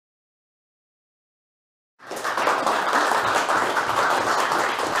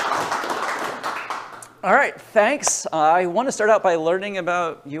All right, thanks. I want to start out by learning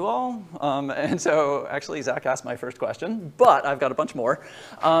about you all. And so actually, Zach asked my first question, but I've got a bunch more.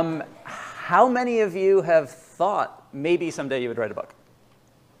 How many of you have thought maybe someday you would write a book?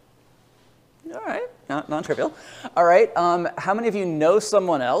 All right, non-trivial. All right, how many of you know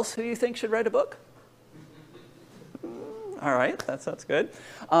someone else who you think should write a book? All right, that's good.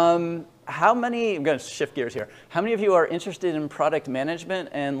 How many, I'm going to shift gears here. How many of you are interested in product management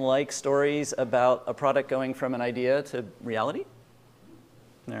and like stories about a product going from an idea to reality?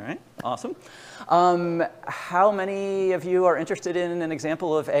 All right, awesome. How many of you are interested in an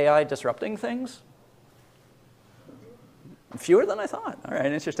example of AI disrupting things? Fewer than I thought. All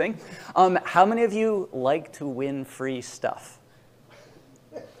right, interesting. How many of you like to win free stuff?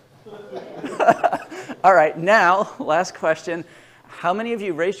 All right, now, last question. How many of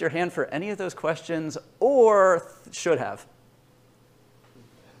you raised your hand for any of those questions or should have?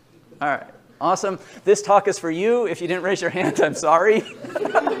 All right, awesome. This talk is for you. If you didn't raise your hand, I'm sorry.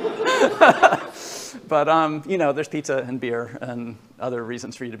 But, you know, there's pizza and beer and other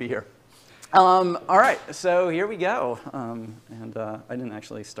reasons for you to be here. All right, so here we go. I didn't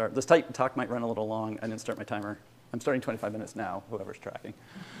actually start. This talk might run a little long. I didn't start my timer. I'm starting 25 minutes now, whoever's tracking.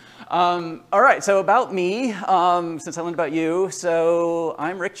 All right, so about me, since I learned about you. So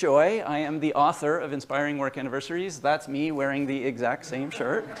I'm Rick Joy. I am the author of Inspiring Work Anniversaries. That's me wearing the exact same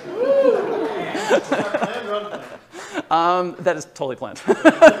shirt. That is totally planned.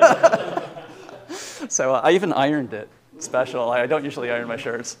 So I even ironed it. Special. I don't usually iron my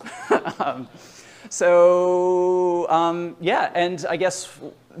shirts. Yeah, and I guess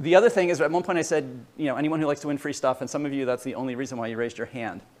the other thing is at one point I said, you know, anyone who likes to win free stuff, and some of you, that's the only reason why you raised your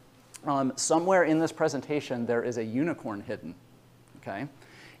hand. Somewhere in this presentation, there is a unicorn hidden, okay?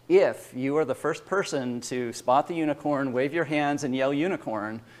 If you are the first person to spot the unicorn, wave your hands, and yell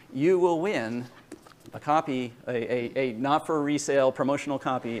unicorn, you will win a copy, a not-for-resale promotional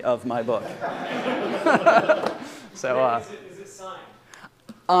copy of my book. So, is it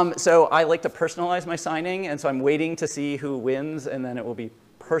signed? So I like to personalize my signing, and so I'm waiting to see who wins, and then it will be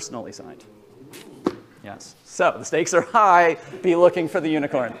personally signed. Yes. So the stakes are high. Be looking for the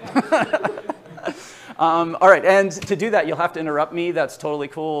unicorn. All right, and to do that, you'll have to interrupt me. That's totally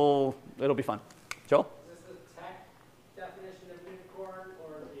cool. It'll be fun. Joel? Is this the tech definition of unicorn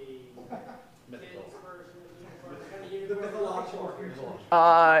or the kids version of unicorn? The mythological version.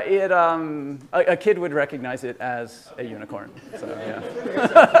 A kid would recognize it as a unicorn. So yeah.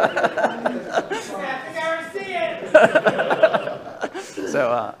 I think I already see it.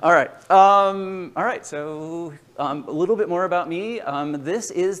 So all right. All right. So a little bit more about me.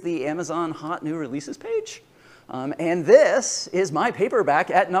 This is the Amazon Hot New Releases page, and this is my paperback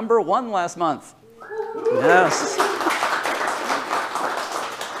at #1 last month. Yes.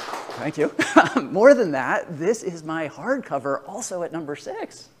 Thank you. More than that, this is my hardcover, also at #6.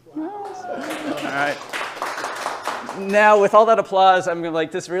 Yes. All right. Now, with all that applause, I'm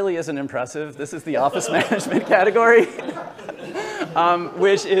like, this really isn't impressive. This is the office management category,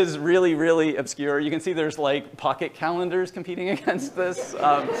 which is really, really obscure. You can see there's like pocket calendars competing against this.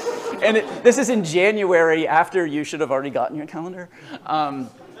 This is in January, after you should have already gotten your calendar.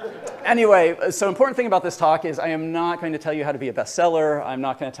 Anyway, so important thing about this talk is I am not going to tell you how to be a bestseller. I'm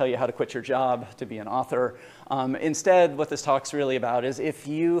not going to tell you how to quit your job to be an author. Instead, what this talk's really about is if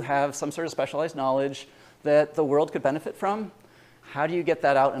you have some sort of specialized knowledge that the world could benefit from, how do you get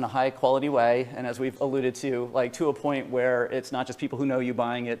that out in a high quality way? And as we've alluded to, like to a point where it's not just people who know you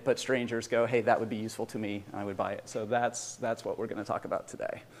buying it, but strangers go, hey, that would be useful to me, I would buy it. So that's what we're going to talk about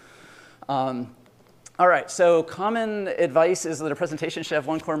today. All right, so common advice is that a presentation should have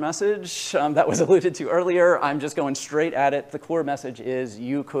one core message. That was alluded to earlier. I'm just going straight at it. The core message is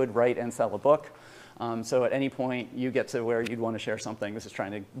you could write and sell a book. So at any point you get to where you'd want to share something. This is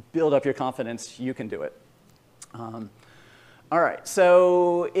trying to build up your confidence. You can do it. All right,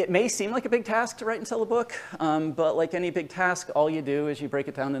 so it may seem like a big task to write and sell a book, but like any big task, all you do is you break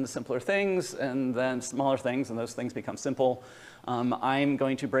it down into simpler things and then smaller things, and those things become simple. I'm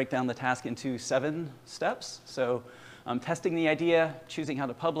going to break down the task into 7 steps. So testing the idea, choosing how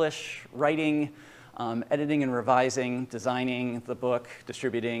to publish, writing, editing and revising, designing the book,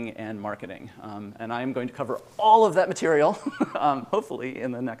 distributing, and marketing. And I'm going to cover all of that material, hopefully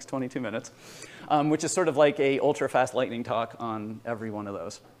in the next 22 minutes, which is sort of like a ultra-fast lightning talk on every one of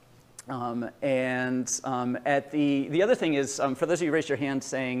those. The other thing is, for those of you who raised your hand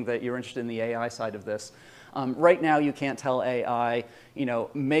saying that you're interested in the AI side of this, right now you can't tell AI, you know,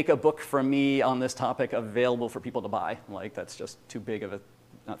 make a book from me on this topic available for people to buy. Like, that's just too big of a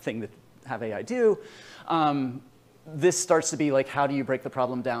thing to have AI do. this starts to be like, how do you break the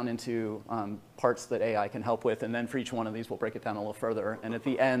problem down into parts that AI can help with? And then for each one of these, we'll break it down a little further. And at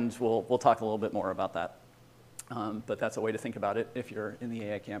the end, we'll talk a little bit more about that. But that's a way to think about it if you're in the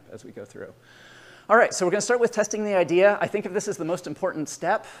AI camp as we go through. All right, so we're going to start with testing the idea. I think if this is the most important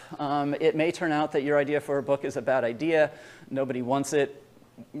step, it may turn out that your idea for a book is a bad idea. Nobody wants it.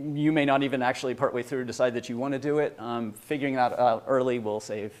 You may not even actually partway through decide that you want to do it. Figuring that out early will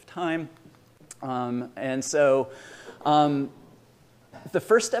save time. And so the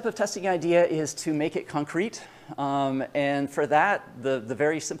first step of testing an idea is to make it concrete. And for that, the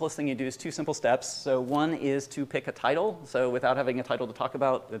very simplest thing you do is two simple steps. So one is to pick a title. So without having a title to talk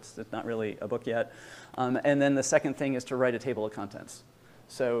about, it's not really a book yet. And then the second thing is to write a table of contents.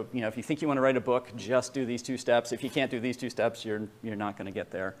 So if you think you want to write a book, just do these two steps. If you can't do these two steps, you're not going to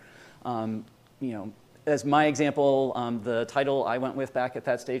get there. As my example, the title I went with back at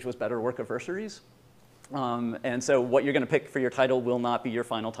that stage was Better Workiversaries. And so what you're going to pick for your title will not be your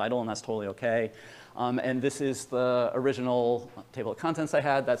final title, and that's totally OK. And this is the original table of contents I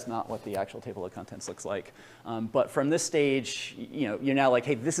had. That's not what the actual table of contents looks like. But from this stage, you're now like,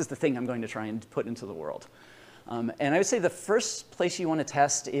 hey, this is the thing I'm going to try and put into the world. And I would say the first place you want to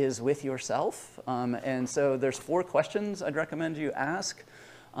test is with yourself. And so there's 4 questions I'd recommend you ask.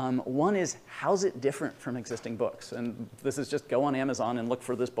 One is, how's it different from existing books? And this is just go on Amazon and look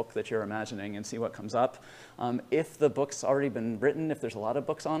for this book that you're imagining and see what comes up. If the book's already been written, if there's a lot of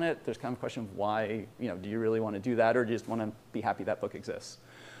books on it, there's kind of a question of why, do you really want to do that, or do you just want to be happy that book exists?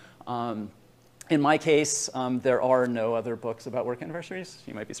 In my case, there are no other books about work anniversaries.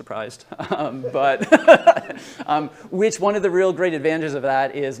 You might be surprised. But which one of the real great advantages of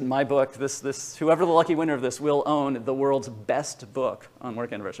that is my book, whoever the lucky winner of this will own the world's best book on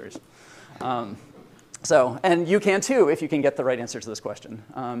work anniversaries. And you can too if you can get the right answer to this question.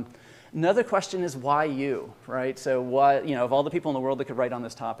 Another question is why you, right? So why, of all the people in the world that could write on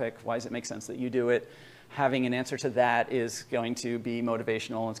this topic, why does it make sense that you do it? Having an answer to that is going to be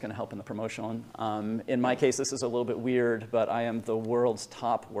motivational, and it's going to help in the promotion. In my case, this is a little bit weird, but I am the world's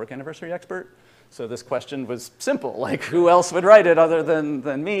top work anniversary expert. So this question was simple, like who else would write it other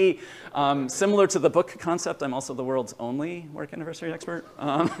than me? Similar to the book concept, I'm also the world's only work anniversary expert.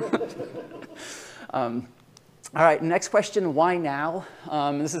 All right, next question, why now?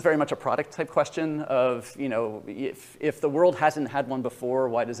 This is very much a product type question of, if the world hasn't had one before,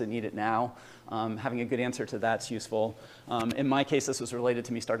 why does it need it now? Having a good answer to that's useful. In my case, this was related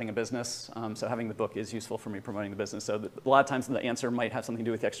to me starting a business, so having the book is useful for me promoting the business. So a lot of times the answer might have something to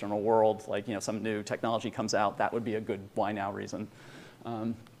do with the external world, like some new technology comes out, that would be a good why now reason.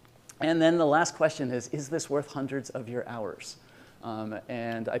 And then the last question is this worth hundreds of your hours?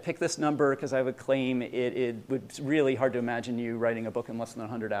 And I picked this number because I would claim it would be really hard to imagine you writing a book in less than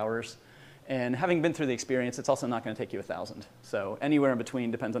 100 hours. And having been through the experience, it's also not going to take you 1,000. So anywhere in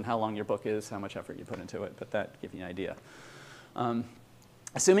between depends on how long your book is, how much effort you put into it, but that gives you an idea.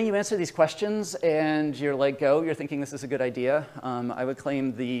 Assuming you answer these questions and you're like, go, you're thinking this is a good idea, I would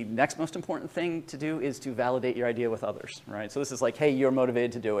claim the next most important thing to do is to validate your idea with others, right? So this is like, hey, you're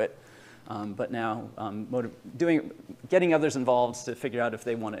motivated to do it. But now getting others involved to figure out if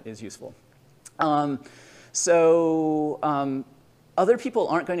they want it is useful. Other people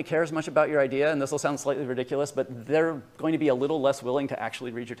aren't going to care as much about your idea, and this will sound slightly ridiculous, but they're going to be a little less willing to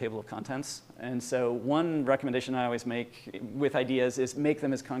actually read your table of contents. And so one recommendation I always make with ideas is make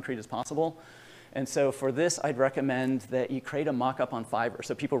them as concrete as possible. And so for this, I'd recommend that you create a mock-up on Fiverr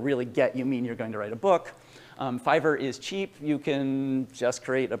so people really get you mean you're going to write a book. Fiverr is cheap. You can just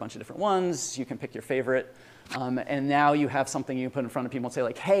create a bunch of different ones. You can pick your favorite. And now you have something you can put in front of people and say,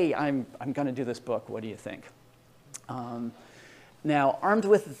 like, hey, I'm going to do this book. What do you think? Now, armed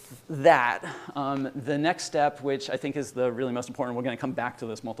with that, the next step, which I think is the really most important, we're going to come back to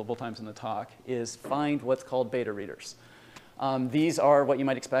this multiple times in the talk, is find what's called beta readers. These are what you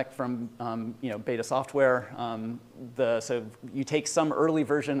might expect from beta software. So you take some early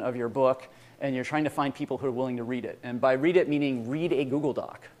version of your book, and you're trying to find people who are willing to read it. And by read it, meaning read a Google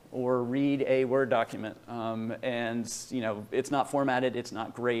Doc or read a Word document. It's not formatted, it's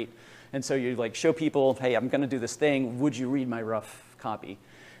not great. And so you show people, hey, I'm going to do this thing. Would you read my rough copy?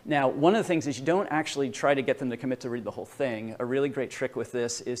 Now, one of the things is you don't actually try to get them to commit to read the whole thing. A really great trick with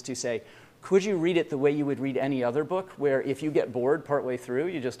this is to say, could you read it the way you would read any other book, where if you get bored partway through,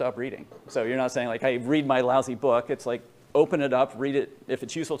 you just stop reading? So you're not saying, like, hey, read my lousy book. It's like, open it up, read it. If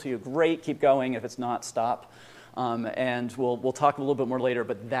it's useful to you, great, keep going. If it's not, stop. And we'll talk a little bit more later,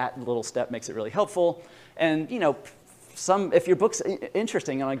 but that little step makes it really helpful. And if your book's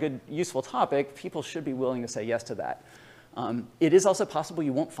interesting on a good, useful topic, people should be willing to say yes to that. It is also possible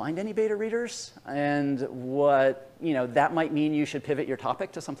you won't find any beta readers, and that might mean you should pivot your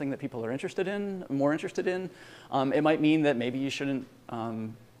topic to something that people are more interested in. It might mean that maybe you shouldn't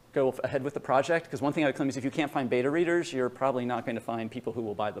go ahead with the project, because one thing I would claim is if you can't find beta readers, you're probably not going to find people who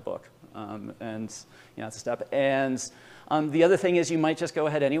will buy the book, and that's a step. And the other thing is you might just go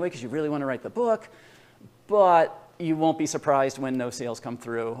ahead anyway because you really want to write the book, but you won't be surprised when no sales come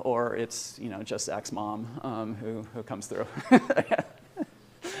through, or it's just Zach's mom who comes through.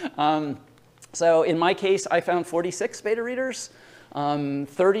 So in my case, I found 46 beta readers,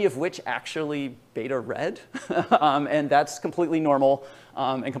 30 of which actually beta read, and that's completely normal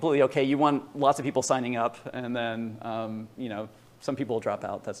and completely okay. You want lots of people signing up, and then some people will drop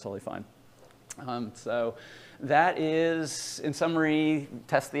out. That's totally fine. So that is, in summary,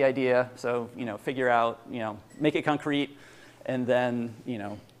 test the idea. So figure out, make it concrete, and then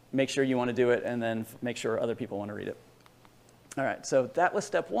make sure you want to do it, and then make sure other people want to read it. All right, so that was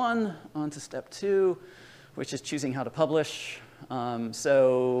step 1. On to step 2, which is choosing how to publish.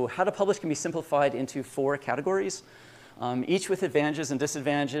 So how to publish can be simplified into 4 categories, each with advantages and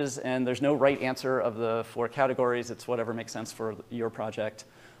disadvantages, and there's no right answer of the 4 categories. It's whatever makes sense for your project.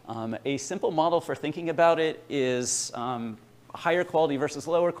 A simple model for thinking about it is higher quality versus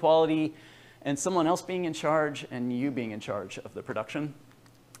lower quality, and someone else being in charge and you being in charge of the production.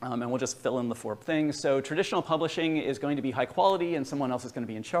 And we'll just fill in the 4 things. So traditional publishing is going to be high quality, and someone else is going to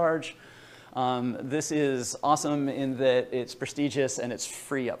be in charge. This is awesome in that it's prestigious and it's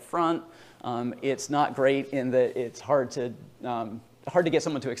free up front. It's not great in that it's hard to get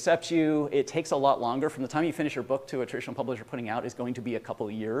someone to accept you. It takes a lot longer. From the time you finish your book to a traditional publisher putting out is going to be a couple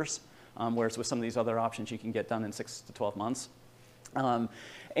of years, whereas with some of these other options you can get done in 6 to 12 months.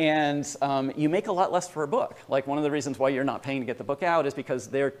 You make a lot less for a book. Like, one of the reasons why you're not paying to get the book out is because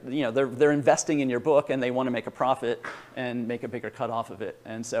they're investing in your book, and they want to make a profit and make a bigger cut off of it.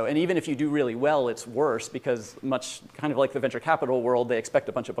 And even if you do really well, it's worse because, much kind of like the venture capital world, they expect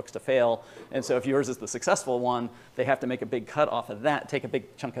a bunch of books to fail. And so if yours is the successful one, they have to make a big cut off of that, take a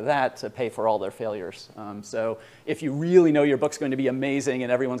big chunk of that to pay for all their failures. So if you really know your book's going to be amazing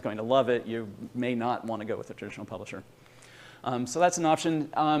and everyone's going to love it, you may not want to go with a traditional publisher. So that's an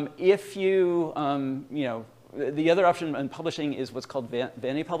option. If you, the other option in publishing is what's called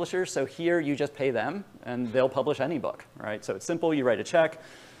vanity publishers. So here you just pay them, and they'll publish any book, right? So it's simple. You write a check.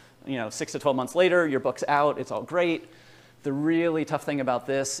 6 to 12 months later, your book's out. It's all great. The really tough thing about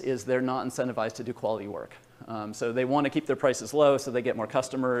this is they're not incentivized to do quality work. So they want to keep their prices low so they get more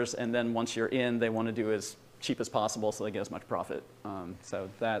customers, and then once you're in, they want to do as cheap as possible so they get as much profit. So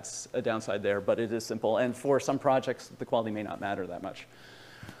that's a downside there, but it is simple. And for some projects, the quality may not matter that much.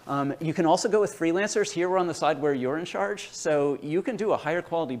 You can also go with freelancers. Here we're on the side where you're in charge. So you can do a higher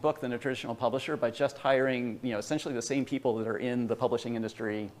quality book than a traditional publisher by just hiring essentially the same people that are in the publishing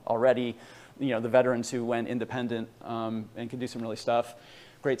industry already, the veterans who went independent and can do some really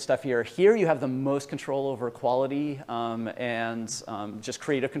great stuff here. Here you have the most control over quality and just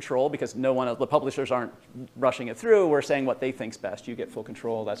creative control, because the publishers aren't rushing it through. We're saying what they think's best. You get full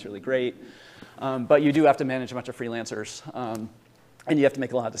control. That's really great. But you do have to manage a bunch of freelancers. And you have to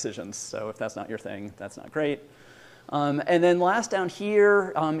make a lot of decisions. So if that's not your thing, that's not great. And then last down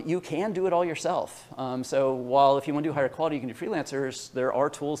here, you can do it all yourself. So while if you want to do higher quality, you can do freelancers, there are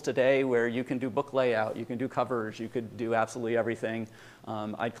tools today where you can do book layout, you can do covers, you could do absolutely everything.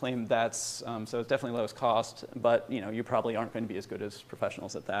 I'd claim that's, so it's definitely lowest cost, but you probably aren't going to be as good as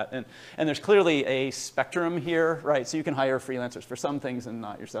professionals at that. And there's clearly a spectrum here, right? So you can hire freelancers for some things and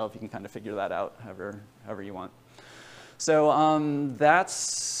not yourself. You can kind of figure that out however you want. So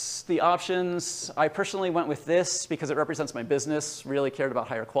that's the options. I personally went with this because it represents my business, really cared about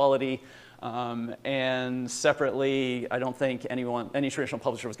higher quality. And separately, I don't think any traditional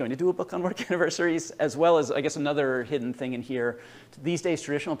publisher was going to do a book on work anniversaries, as well as, I guess, another hidden thing in here. These days,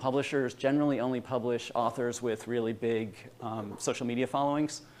 traditional publishers generally only publish authors with really big social media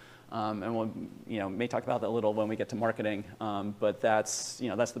followings. And we'll may talk about that a little when we get to marketing. But that's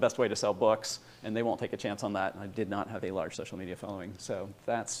the best way to sell books, and they won't take a chance on that. I did not have a large social media following, so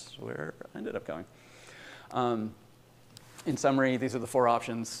that's where I ended up going. In summary, these are the 4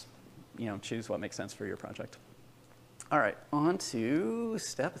 options. Choose what makes sense for your project. All right, on to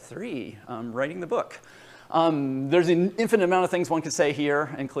step 3, writing the book. There's an infinite amount of things one could say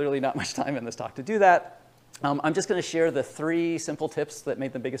here, and clearly not much time in this talk to do that. I'm just going to share the 3 simple tips that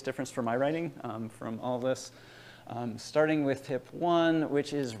made the biggest difference for my writing from all of this. Starting with tip 1,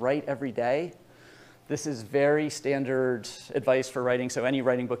 which is write every day. This is very standard advice for writing, so any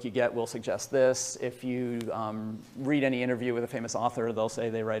writing book you get will suggest this. If you read any interview with a famous author, they'll say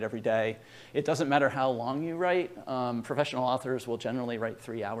they write every day. It doesn't matter how long you write. Professional authors will generally write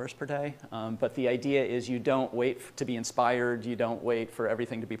 3 hours per day, but the idea is you don't wait to be inspired, you don't wait for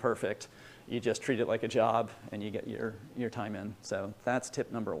everything to be perfect. You just treat it like a job and you get your time in. So that's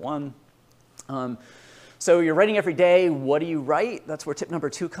tip number 1. So you're writing every day. What do you write? That's where tip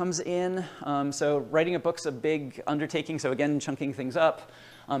number 2 comes in. So writing a book's a big undertaking. So again, chunking things up.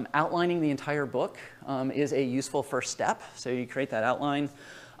 Outlining the entire book is a useful first step. So you create that outline.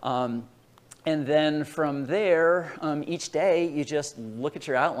 And then from there, each day, you just look at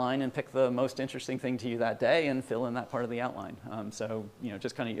your outline and pick the most interesting thing to you that day and fill in that part of the outline. So,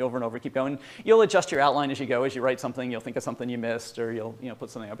 just kind of over and over, keep going. You'll adjust your outline as you go. As you write something, you'll think of something you missed, or you'll put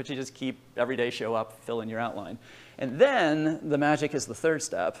something up. But you just keep, every day, show up, fill in your outline. And then the magic is the third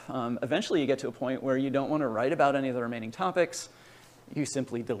step. Eventually, you get to a point where you don't want to write about any of the remaining topics. You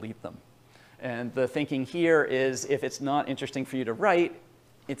simply delete them. And the thinking here is, if it's not interesting for you to write,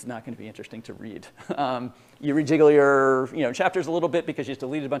 it's not going to be interesting to read. You rejiggle your chapters a little bit because you just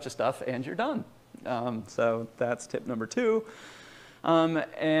deleted a bunch of stuff and you're done. So that's tip number 2.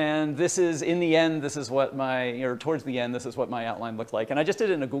 And this is, in the end, this is what towards the end, this is what my outline looked like. And I just did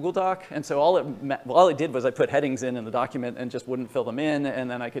it in a Google Doc. And so all it did was I put headings in the document and just wouldn't fill them in. And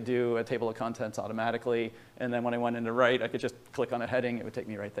then I could do a table of contents automatically. And then when I went in to write, I could just click on a heading. It would take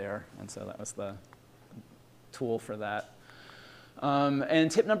me right there. And so that was the tool for that.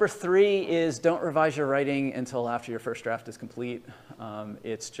 And tip number 3 is don't revise your writing until after your first draft is complete.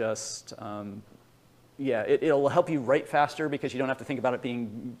 It's just, it'll help you write faster because you don't have to think about it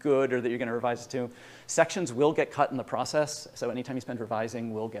being good or that you're going to revise it to. Sections will get cut in the process, so anytime you spend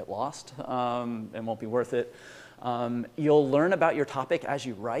revising will get lost and won't be worth it. You'll learn about your topic as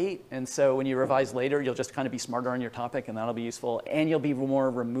you write, and so when you revise later, you'll just kind of be smarter on your topic, and that'll be useful, and you'll be more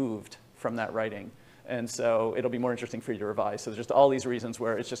removed from that writing. And so it'll be more interesting for you to revise. So there's just all these reasons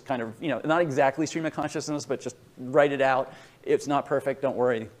where it's just kind of, not exactly stream of consciousness, but just write it out. It's not perfect, don't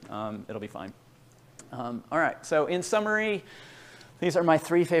worry, it'll be fine. All right, so in summary, these are my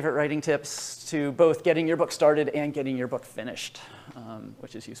 3 favorite writing tips to both getting your book started and getting your book finished,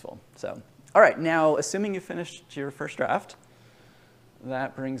 which is useful. So, all right, now assuming you finished your first draft,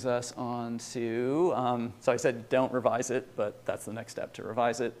 that brings us on to, so I said don't revise it, but that's the next step, to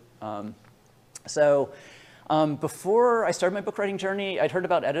revise it. Before I started my book writing journey, I'd heard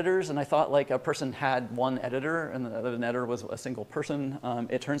about editors, and I thought like a person had one editor, and an editor was a single person.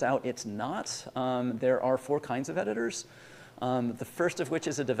 It turns out it's not. There are 4 kinds of editors. The first of which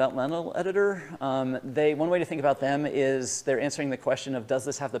is a developmental editor. One way to think about them is they're answering the question of, does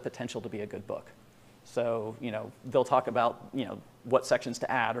this have the potential to be a good book? So, they'll talk about, what sections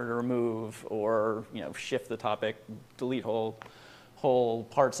to add or to remove, or, shift the topic, delete whole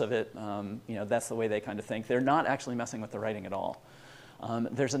parts of it. That's the way they kind of think. They're not actually messing with the writing at all.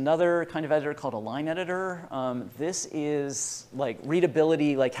 There's another kind of editor called a line editor. This is like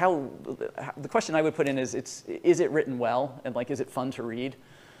readability, like the question I would put in is it written well, and like, is it fun to read?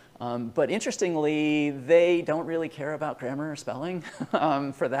 But interestingly, they don't really care about grammar or spelling.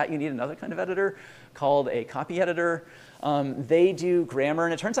 For that, you need another kind of editor called a copy editor. They do grammar,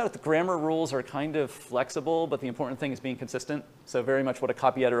 and it turns out the grammar rules are kind of flexible, but the important thing is being consistent. So very much what a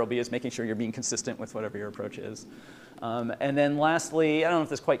copy editor will be is making sure you're being consistent with whatever your approach is. And then lastly, I don't know if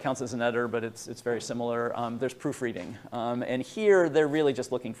this quite counts as an editor, but it's very similar. There's proofreading. And here, they're really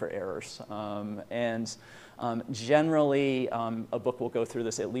just looking for errors. Generally, a book will go through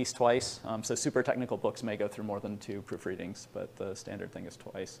this at least twice. So super technical books may go through more than 2 proofreadings, but the standard thing is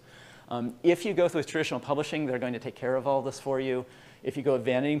twice. If you go through traditional publishing, they're going to take care of all this for you. If you go with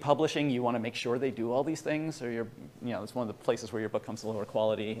vanity publishing, you want to make sure they do all these things, or it's one of the places where your book comes to lower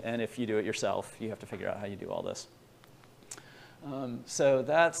quality. And if you do it yourself, you have to figure out how you do all this. So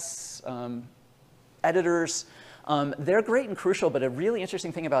that's editors. They're great and crucial, but a really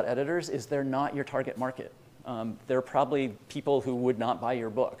interesting thing about editors is they're not your target market. They're probably people who would not buy your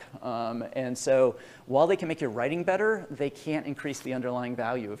book. And so while they can make your writing better, they can't increase the underlying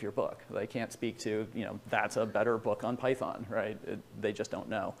value of your book. They can't speak to, that's a better book on Python, right? They just don't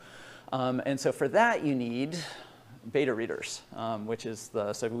know. And so for that, you need beta readers, which is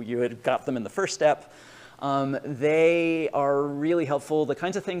so you had got them in the first step. They are really helpful. The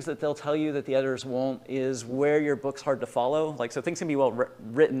kinds of things that they'll tell you that the editors won't is where your book's hard to follow. So things can be well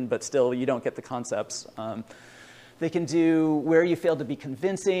written, but still you don't get the concepts. They can do where you failed to be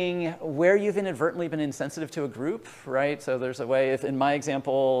convincing, where you've inadvertently been insensitive to a group, right? So there's a way, in my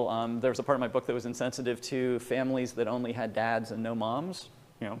example, there was a part of my book that was insensitive to families that only had dads and no moms.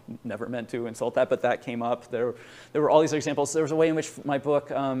 never meant to insult that, but that came up. There were all these examples. There was a way in which my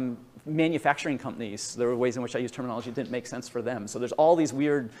book, manufacturing companies, there were ways in which I used terminology that didn't make sense for them. So there's all these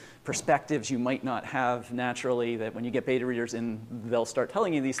weird perspectives you might not have naturally that when you get beta readers in, they'll start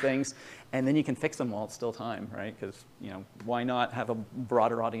telling you these things, and then you can fix them while it's still time, right? Because why not have a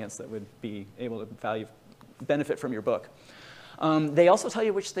broader audience that would be able to benefit from your book? They also tell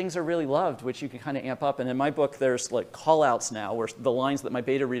you which things are really loved, which you can kind of amp up. And in my book, there's like call-outs now, where the lines that my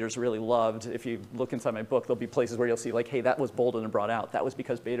beta readers really loved, if you look inside my book, there'll be places where you'll see like, hey, that was bolded and brought out. That was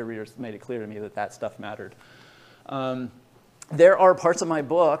because beta readers made it clear to me that that stuff mattered. There are parts of my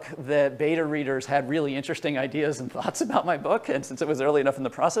book that beta readers had really interesting ideas and thoughts about my book. And since it was early enough in the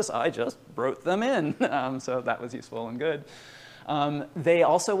process, I just wrote them in. So that was useful and good. They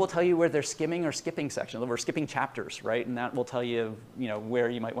also will tell you where they're skimming or skipping sections, or skipping chapters, right? And that will tell you, where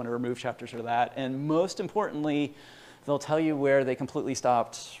you might want to remove chapters or that. And most importantly, they'll tell you where they completely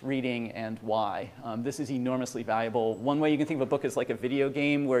stopped reading and why. This is enormously valuable. One way you can think of a book is like a video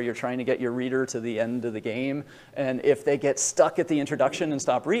game where you're trying to get your reader to the end of the game. And if they get stuck at the introduction and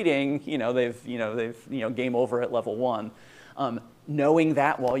stop reading, they've game over at level 1. Knowing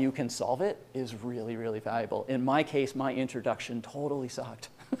that while you can solve it is really, really valuable. In my case, my introduction totally sucked.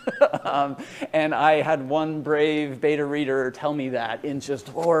 And I had one brave beta reader tell me that in just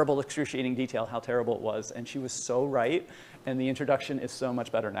horrible, excruciating detail how terrible it was. And she was so right. And the introduction is so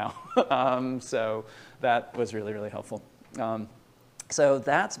much better now. So that was really, really helpful. So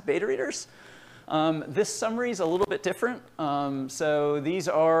that's beta readers. This summary is a little bit different. So these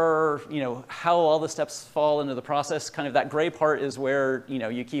are, how all the steps fall into the process. Kind of that gray part is where,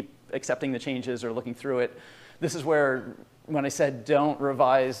 you keep accepting the changes or looking through it. This is where, when I said don't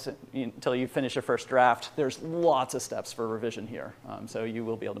revise until you finish a first draft, there's lots of steps for revision here. So you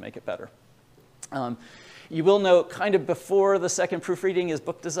will be able to make it better. You will note kind of before the second proofreading is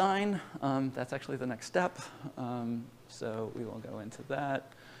book design. That's actually the next step. So we will go into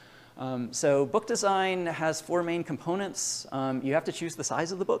that. So book design has 4 main components. You have to choose the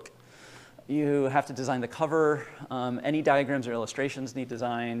size of the book. You have to design the cover. Any diagrams or illustrations need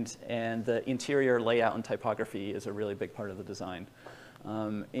designed. And the interior layout and typography is a really big part of the design.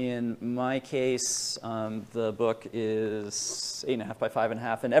 In my case, the book is 8.5 by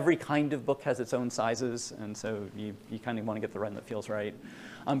 5.5. And every kind of book has its own sizes. And so you kind of want to get the one that feels right.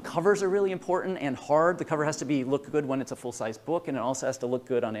 Covers are really important and hard. The cover has to look good when it's a full-size book, and it also has to look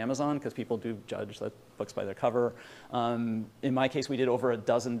good on Amazon because people do judge the books by their cover. In my case, we did over a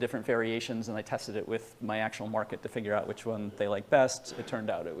dozen different variations, and I tested it with my actual market to figure out which one they like best. It turned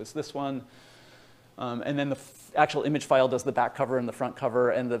out it was this one. And then the actual image file does the back cover and the front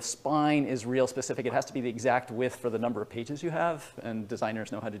cover, and the spine is real specific. It has to be the exact width for the number of pages you have, and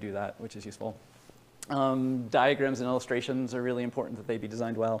designers know how to do that, which is useful. Diagrams and illustrations are really important that they be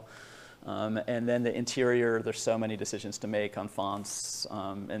designed well. And then the interior, there's so many decisions to make on fonts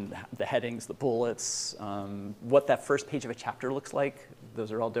and the headings, the bullets, what that first page of a chapter looks like.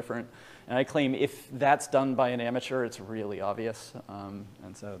 Those are all different. And I claim if that's done by an amateur, it's really obvious.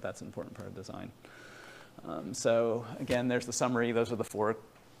 And so that's an important part of design. So again, there's the summary. Those are the 4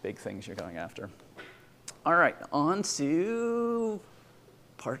 big things you're going after. All right, on to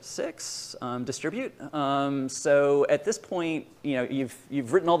Part 6, distribute. So at this point,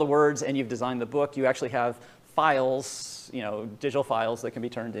 you've written all the words and you've designed the book. You actually have files, digital files that can be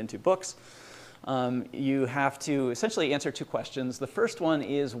turned into books. You have to essentially answer 2 questions. The first one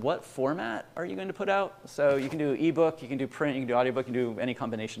is, what format are you going to put out? So you can do ebook, you can do print, you can do audiobook, you can do any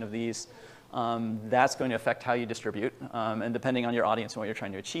combination of these. That's going to affect how you distribute. And depending on your audience and what you're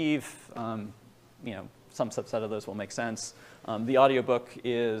trying to achieve, some subset of those will make sense. The audiobook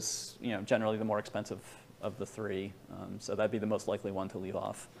is, generally the more expensive of the 3, so that'd be the most likely one to leave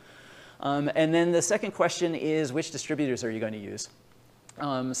off. And then the second question is, which distributors are you going to use?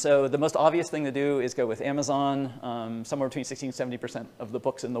 So the most obvious thing to do is go with Amazon. Somewhere between 60 and 70% of the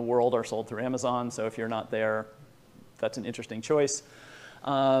books in the world are sold through Amazon, so if you're not there, that's an interesting choice.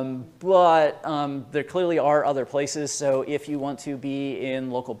 But there clearly are other places. So if you want to be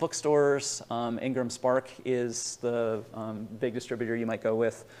in local bookstores, Ingram Spark is the big distributor you might go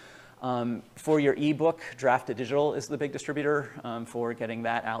with. For your ebook, Draft2Digital is the big distributor for getting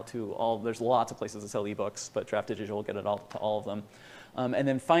that out to all. There's lots of places that sell ebooks, but Draft2Digital will get it all to all of them. And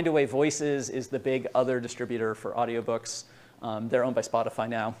then Findaway Voices is the big other distributor for audiobooks. They're owned by Spotify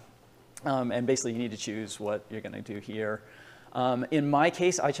now. And basically, you need to choose what you're going to do here. In my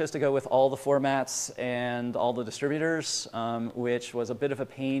case, I chose to go with all the formats and all the distributors, which was a bit of a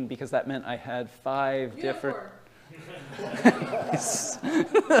pain because that meant I had 5 different.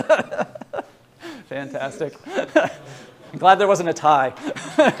 Fantastic. I'm glad there wasn't a tie.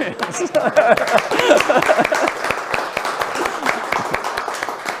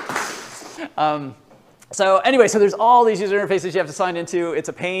 So anyway, so there's all these user interfaces you have to sign into. It's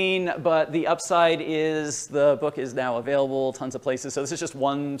a pain, but the upside is the book is now available tons of places. So this is just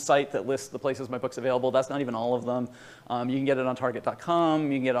one site that lists the places my book's available. That's not even all of them. You can get it on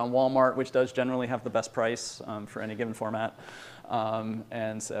Target.com. You can get it on Walmart, which does generally have the best price for any given format.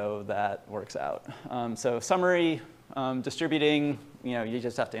 And so that works out. So summary, distributing, you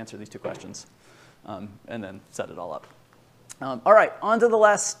just have to answer these two questions and then set it all up. All right, on to the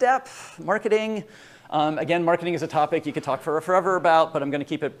last step, marketing. Again, marketing is a topic you could talk for forever about, but I'm going to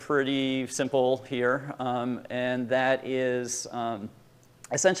keep it pretty simple here. And that is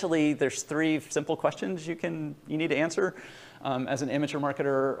essentially there's three simple questions you need to answer as an amateur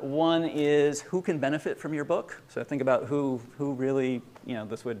marketer. One is who can benefit from your book? So think about who really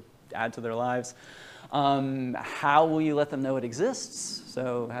this would add to their lives. How will you let them know it exists?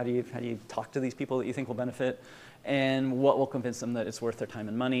 So how do you talk to these people that you think will benefit? And what will convince them that it's worth their time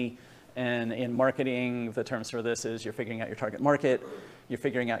and money? And in marketing, the terms for this is you're figuring out your target market, you're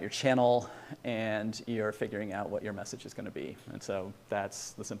figuring out your channel, and you're figuring out what your message is going to be. And so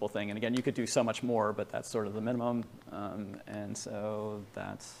that's the simple thing. And again, you could do so much more, but that's sort of the minimum. And so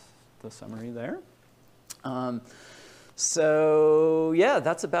that's the summary there. So yeah,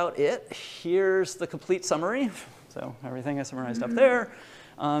 that's about it. Here's the complete summary. So everything I summarized up there.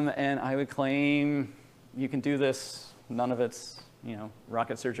 And I would claim you can do this. None of it's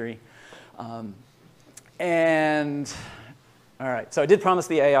rocket surgery. And all right, so I did promise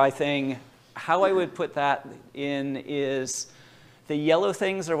the AI thing. How I would put that in is the yellow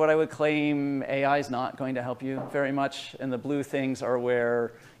things are what I would claim AI is not going to help you very much, and the blue things are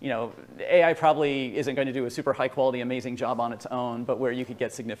where AI probably isn't going to do a super high quality, amazing job on its own, but where you could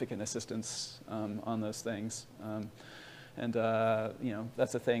get significant assistance on those things. And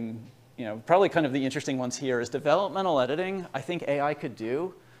that's the thing. Probably kind of the interesting ones here is developmental editing. I think AI could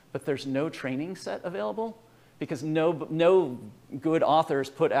do, but there's no training set available because no good authors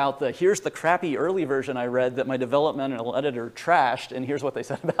put out here's the crappy early version I read that my developmental editor trashed, and here's what they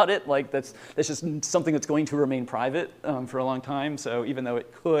said about it. Like that's just something that's going to remain private for a long time. So even though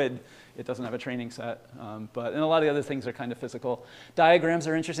it could, it doesn't have a training set. And a lot of the other things are kind of physical. Diagrams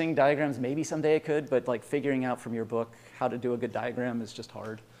are interesting. Diagrams maybe someday it could, but like figuring out from your book how to do a good diagram is just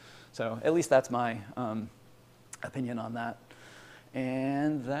hard. So at least that's my opinion on that.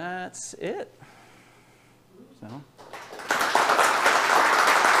 And that's it. So.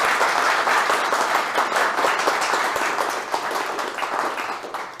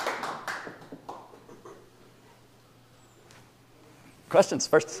 Questions,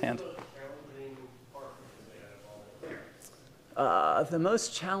 first hand. The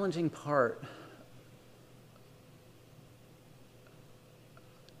most challenging part.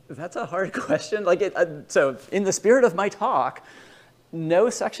 That's a hard question. So in the spirit of my talk, no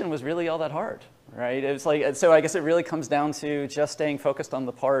section was really all that hard, right? It's like, so I guess it really comes down to just staying focused on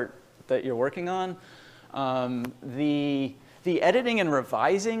the part that you're working on. The editing and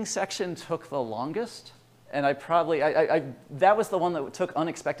revising section took the longest, and that was the one that took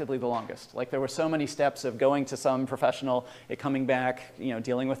unexpectedly the longest. Like there were so many steps of going to some professional, it coming back,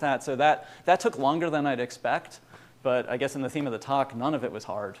 dealing with that. So that took longer than I'd expect. But I guess in the theme of the talk, none of it was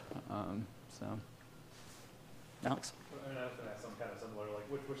hard. So, Alex? I was going to ask some kind of similar, like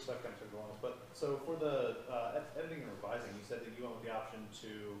which stuff kind of took the longest. But so for the editing and revising, you said that you went with the option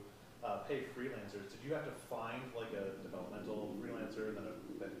to pay freelancers. Did you have to find like a developmental freelancer, then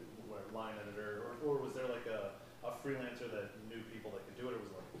a line editor, or was there like a freelancer that knew people that could do it, or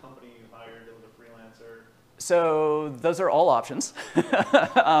was it like a company you hired that was a freelancer? So those are all options.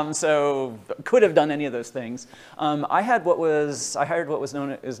 So could have done any of those things. I hired what was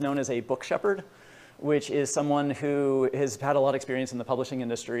known as a book shepherd, which is someone who has had a lot of experience in the publishing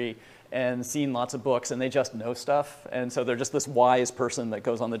industry and seen lots of books, and they just know stuff. And so they're just this wise person that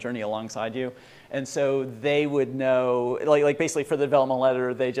goes on the journey alongside you. And so they would know, like basically for the developmental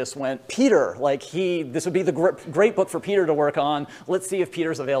editor, they just went, Peter, this would be the great book for Peter to work on. Let's see if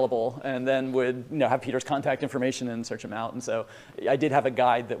Peter's available. And then would have Peter's contact information and search him out. And so I did have a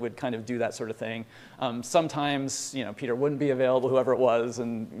guide that would kind of do that sort of thing. Sometimes, Peter wouldn't be available, whoever it was,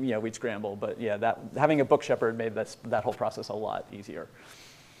 and we'd scramble. But yeah, having a book shepherd made that whole process a lot easier.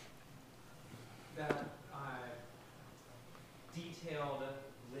 That detailed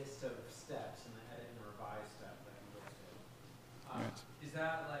list of steps in the edit and revise step that you listed, right. Is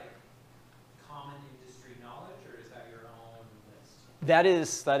that like common industry knowledge, or is that your own list? That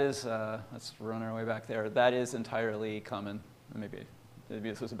is let's run our way back there. That is entirely common. Maybe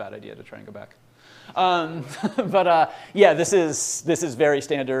this was a bad idea to try and go back. Yeah, this is very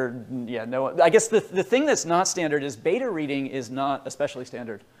standard. Yeah, no. I guess the thing that's not standard is beta reading is not especially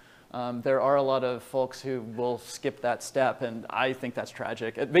standard. There are a lot of folks who will skip that step, and I think that's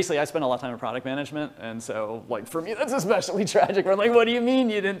tragic. Basically, I spend a lot of time in product management, and so like for me, that's especially tragic. We're like, what do you mean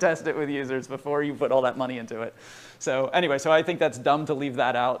you didn't test it with users before you put all that money into it? So anyway, so I think that's dumb to leave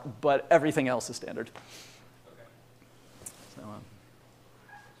that out, but everything else is standard. Okay. So,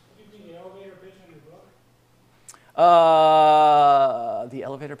 The elevator pitch on your book? the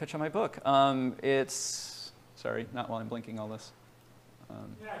elevator pitch on my book. It's, sorry, not while I'm blinking all this.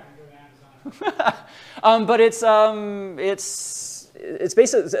 Yeah, I can go to Amazon. But it's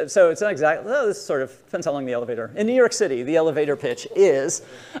basically, so it's not exactly, well, this sort of depends how long the elevator. In New York City, the elevator pitch is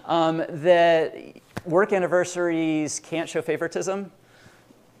that work anniversaries can't show favoritism.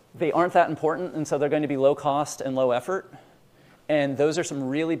 They aren't that important, and so they're going to be low cost and low effort. And those are some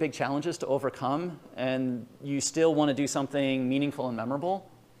really big challenges to overcome, and you still want to do something meaningful and memorable.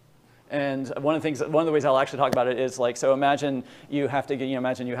 And one of the ways I'll actually talk about it is like, so imagine you have to get,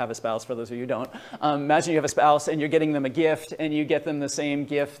 imagine you have a spouse, for those of you who don't. Imagine you have a spouse and you're getting them a gift, and you get them the same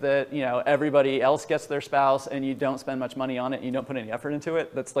gift that, everybody else gets their spouse, and you don't spend much money on it, and you don't put any effort into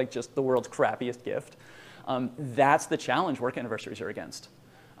it. That's like just the world's crappiest gift. That's the challenge work anniversaries are against.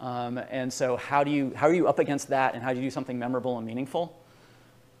 And so how are you up against that, and how do you do something memorable and meaningful?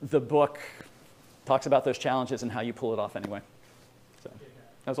 The book talks about those challenges and how you pull it off anyway. So.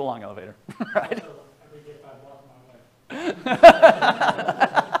 That was a long elevator, right?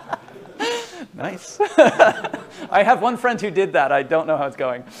 Nice. I have one friend who did that. I don't know how it's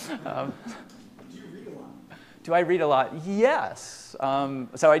going. Do you read a lot? Do I read a lot? Yes.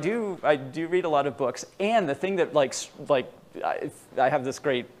 So I do read a lot of books. And the thing that I have this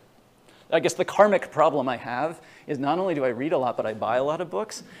great, I guess the karmic problem I have is not only do I read a lot, but I buy a lot of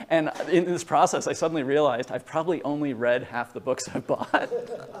books. And in this process, I suddenly realized I've probably only read half the books I've bought.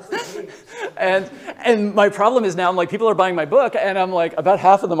 and my problem is now I'm like, people are buying my book, and I'm like, about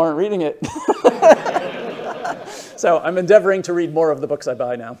half of them aren't reading it. So I'm endeavoring to read more of the books I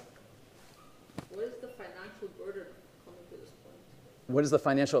buy now. What is the financial burden coming to this point? What is the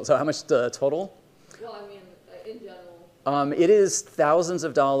financial, so how much total? Well, I mean, in general. It is thousands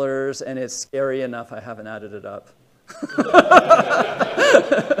of dollars, and it's scary enough I haven't added it up.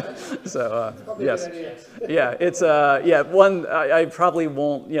 So yes, yeah, it's one I probably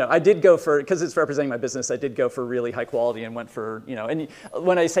won't. I did go for, because it's representing my business, I did go for really high quality and went for and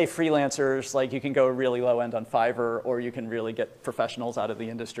when I say freelancers, like you can go really low end on Fiverr, or you can really get professionals out of the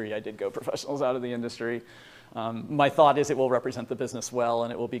industry. I did go professionals out of the industry. My thought is it will represent the business well,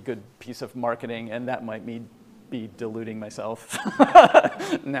 and it will be a good piece of marketing, and that might be deluding myself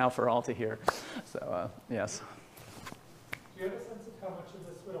now for all to hear. So yes. Do you have a sense of how much of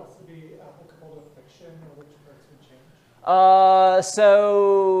this would also be applicable to fiction, or which parts would change?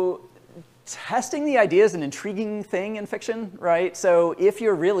 So testing the idea is an intriguing thing in fiction, right? So if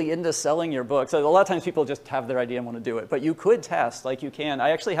you're really into selling your book, so a lot of times people just have their idea and want to do it, but you could test, like you can. I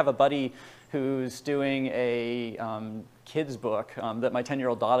actually have a buddy who's doing a kid's book that my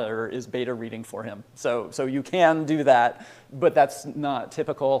 10-year-old daughter is beta reading for him. So you can do that, but that's not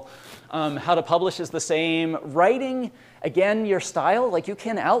typical. How to publish is the same. Writing, again, your style, like you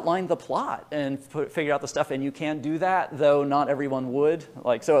can outline the plot and figure out the stuff, and you can do that, though not everyone would.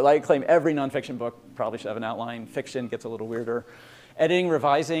 So I claim every nonfiction book probably should have an outline. Fiction gets a little weirder. Editing,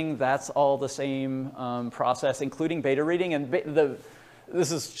 revising, that's all the same process, including beta reading. And this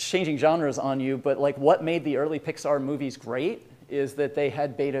is changing genres on you, but like what made the early Pixar movies great is that they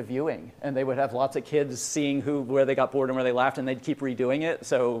had beta viewing, and they would have lots of kids seeing where they got bored and where they laughed, and they'd keep redoing it.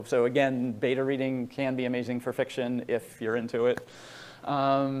 So again, beta reading can be amazing for fiction if you're into it.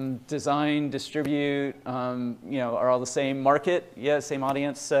 Design, distribute, are all the same. Market, yeah, same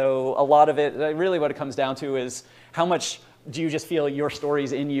audience. So a lot of it, really what it comes down to is how much do you just feel your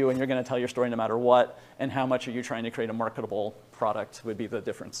story's in you and you're going to tell your story no matter what, and how much are you trying to create a marketable product would be the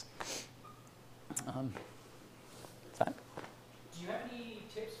difference. Do you have any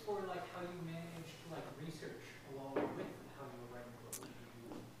tips for how you manage research along with how you were writing the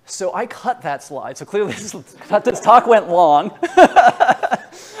book? So I cut that slide. So clearly this talk went long.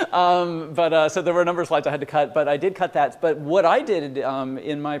 So there were a number of slides I had to cut, but I did cut that. But what I did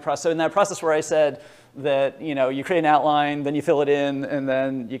in my process, so in that process where I said that you create an outline, then you fill it in, and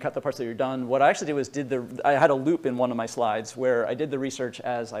then you cut the parts that you're done. What I actually did was I had a loop in one of my slides where I did the research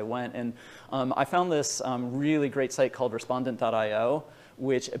as I went, and I found this really great site called respondent.io,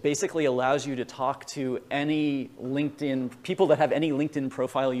 which basically allows you to talk to any people that have any LinkedIn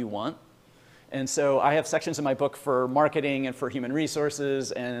profile you want. And so I have sections in my book for marketing and for human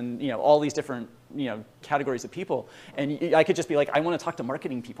resources and all these different categories of people. And I could just be like, I want to talk to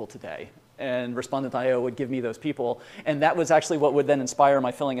marketing people today. And Respondent.io would give me those people. And that was actually what would then inspire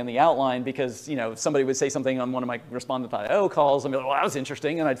my filling in the outline, because somebody would say something on one of my Respondent.io calls and be like, well, that was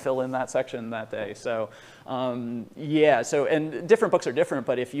interesting, and I'd fill in that section that day. So yeah, so, and different books are different,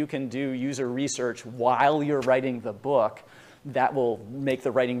 but if you can do user research while you're writing the book, that will make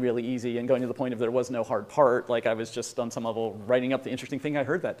the writing really easy, and going to the point of there was no hard part, like I was just on some level writing up the interesting thing I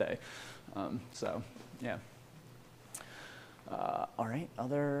heard that day. So yeah. All right,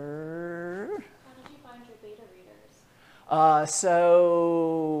 other? How did you find your beta readers?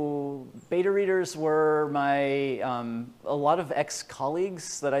 So beta readers were my, a lot of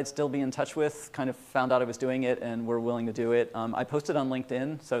ex-colleagues that I'd still be in touch with kind of found out I was doing it and were willing to do it. I posted on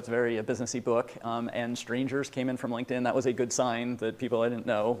LinkedIn, so it's very a businessy book, and strangers came in from LinkedIn. That was a good sign that people I didn't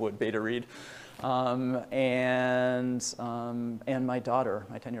know would beta read. And my daughter,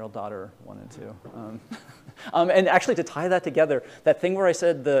 my 10-year-old daughter, wanted to. And actually, to tie that together, that thing where I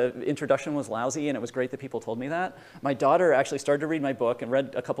said the introduction was lousy and it was great that people told me that, my daughter actually started to read my book and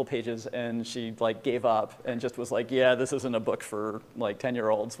read a couple pages, and she like gave up and just was like, yeah, this isn't a book for like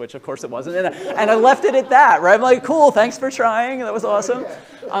 10-year-olds, which of course it wasn't. And I left it at that, right? I'm like, cool, thanks for trying. That was awesome.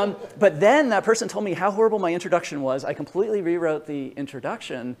 But then that person told me how horrible my introduction was. I completely rewrote the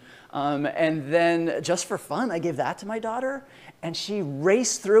introduction. And then just for fun, I gave that to my daughter, and she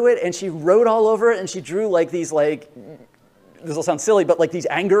raced through it, and she wrote all over it, and she drew like these, like, this will sound silly, but like these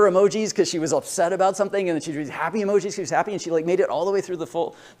anger emojis because she was upset about something, and then she drew these happy emojis because she was happy, and she like made it all the way through the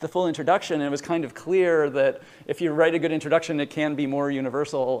full introduction, and it was kind of clear that if you write a good introduction, it can be more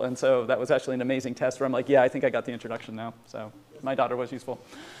universal, and so that was actually an amazing test where I'm like, yeah, I think I got the introduction now. So my daughter was useful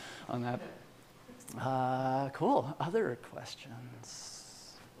on that. Cool. Other questions?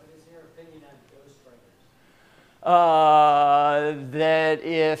 That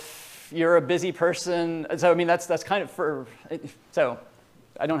if you're a busy person, so I mean that's kind of for, so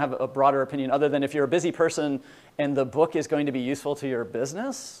I don't have a broader opinion other than if you're a busy person and the book is going to be useful to your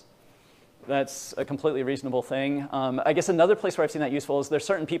business, that's a completely reasonable thing. I guess another place where I've seen that useful is there's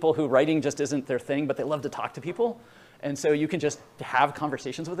certain people who writing just isn't their thing, but they love to talk to people. And so you can just have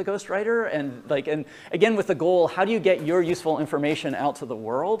conversations with a ghostwriter, and again with the goal, how do you get your useful information out to the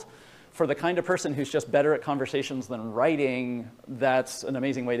world? For the kind of person who's just better at conversations than writing, that's an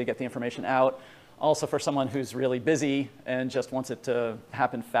amazing way to get the information out. Also for someone who's really busy and just wants it to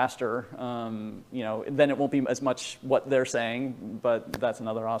happen faster, then it won't be as much what they're saying, but that's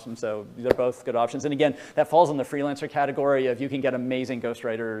another awesome. So they're both good options. And again, that falls in the freelancer category of you can get amazing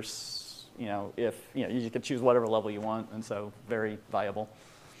ghostwriters, if you can choose whatever level you want, and so very viable.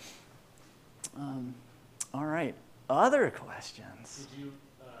 All right, other questions? Did you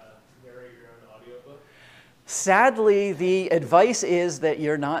narrate your own audiobook? Sadly, the advice is that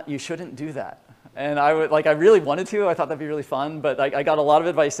you shouldn't do that. And I really wanted to. I thought that'd be really fun, but I got a lot of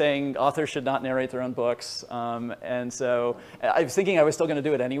advice saying authors should not narrate their own books. And so I was thinking I was still going to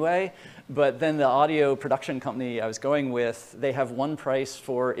do it anyway, but then the audio production company I was going with, they have one price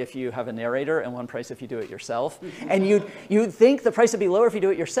for if you have a narrator and one price if you do it yourself. And you'd think the price would be lower if you do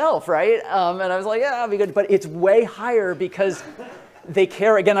it yourself, right? And I was like, yeah, that'll be good. But it's way higher because they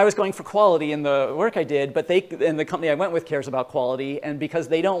care. Again, I was going for quality in the work I did, but and the company I went with cares about quality, and because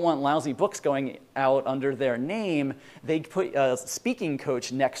they don't want lousy books going out under their name, they put a speaking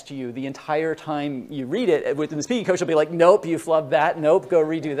coach next to you the entire time you read it. And the speaking coach will be like, nope, you flubbed that, nope, go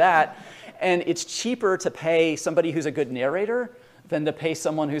redo that. And it's cheaper to pay somebody who's a good narrator than to pay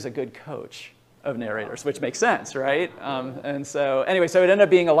someone who's a good coach of narrators, which makes sense, right? And so anyway, so it ended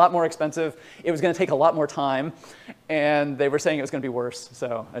up being a lot more expensive. It was going to take a lot more time, and they were saying it was going to be worse,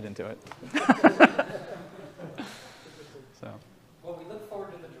 so I didn't do it. So. Well, we look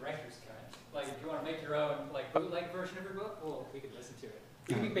forward to the director's cut. Like, if you want to make your own bootleg version of your book, well, we can listen to it.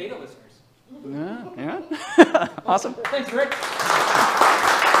 You can be beta listeners. Yeah. Awesome. Thanks, Rick.